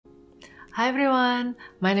Hi everyone,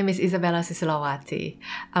 my name is Isabella Susilowati.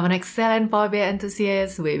 I'm an Excel and Power BI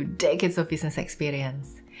enthusiast with decades of business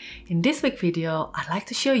experience. In this week's video, I'd like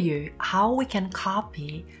to show you how we can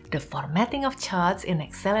copy the formatting of charts in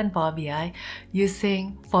Excel and Power BI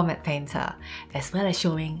using Format Painter, as well as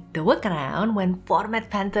showing the workaround when Format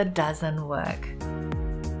Painter doesn't work.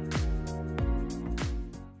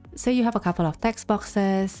 So you have a couple of text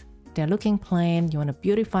boxes, they're looking plain, you want to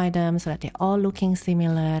beautify them so that they're all looking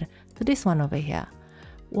similar to this one over here.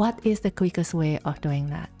 What is the quickest way of doing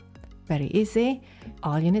that? Very easy.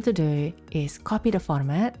 All you need to do is copy the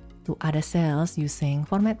format to other cells using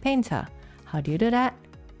Format Painter. How do you do that?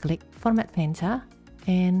 Click Format Painter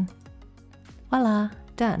and voila,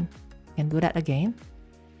 done. You can do that again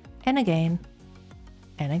and again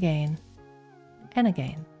and again and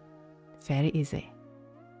again. Very easy.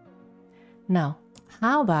 Now,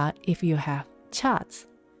 how about if you have charts?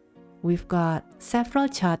 We've got several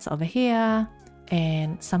charts over here,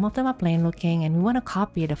 and some of them are plain looking, and we want to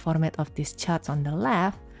copy the format of these charts on the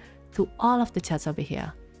left to all of the charts over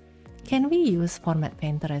here. Can we use Format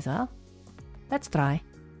Painter as well? Let's try.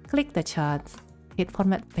 Click the charts, hit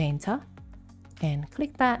Format Painter, and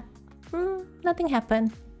click that. Nothing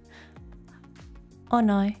happened. Oh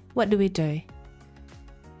no, what do we do?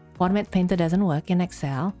 Format Painter doesn't work in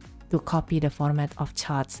Excel to copy the format of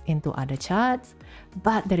charts into other charts,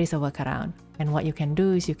 but there is a workaround. And what you can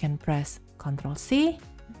do is you can press Ctrl C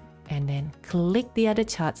and then click the other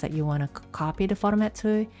charts that you want to copy the format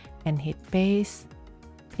to and hit paste,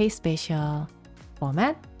 paste spatial,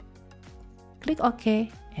 format, click OK,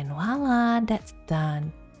 and voila, that's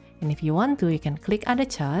done. And if you want to, you can click other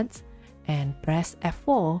charts and press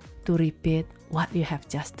F4 to repeat what you have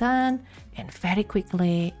just done, and very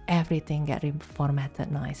quickly everything get reformatted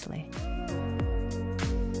nicely.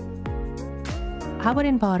 How about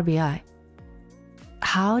in Power BI?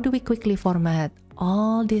 How do we quickly format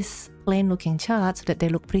all these plain looking charts so that they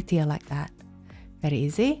look prettier like that? Very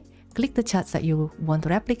easy. Click the charts that you want to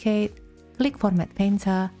replicate, click Format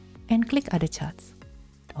Painter, and click other charts.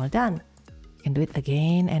 All done. You can do it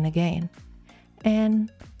again and again. And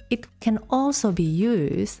it can also be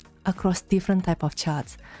used across different type of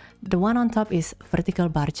charts. The one on top is vertical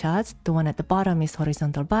bar charts, the one at the bottom is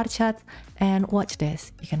horizontal bar charts, and watch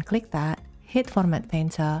this. You can click that, hit Format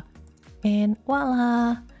Painter, and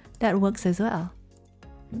voila, that works as well.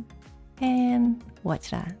 And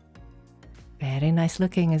watch that. Very nice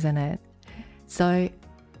looking, isn't it? So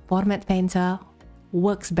Format Painter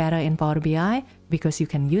works better in Power BI because you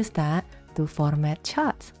can use that to format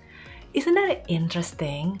charts. Isn't that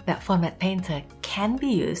interesting that Format Painter can be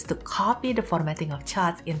used to copy the formatting of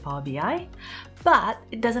charts in Power BI, but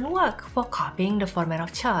it doesn't work for copying the format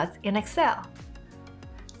of charts in Excel?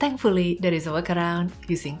 Thankfully, there is a workaround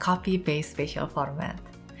using copy-paste spatial format.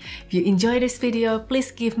 If you enjoyed this video,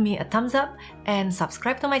 please give me a thumbs up and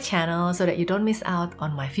subscribe to my channel so that you don't miss out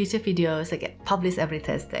on my future videos that get published every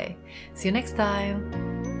Thursday. See you next time!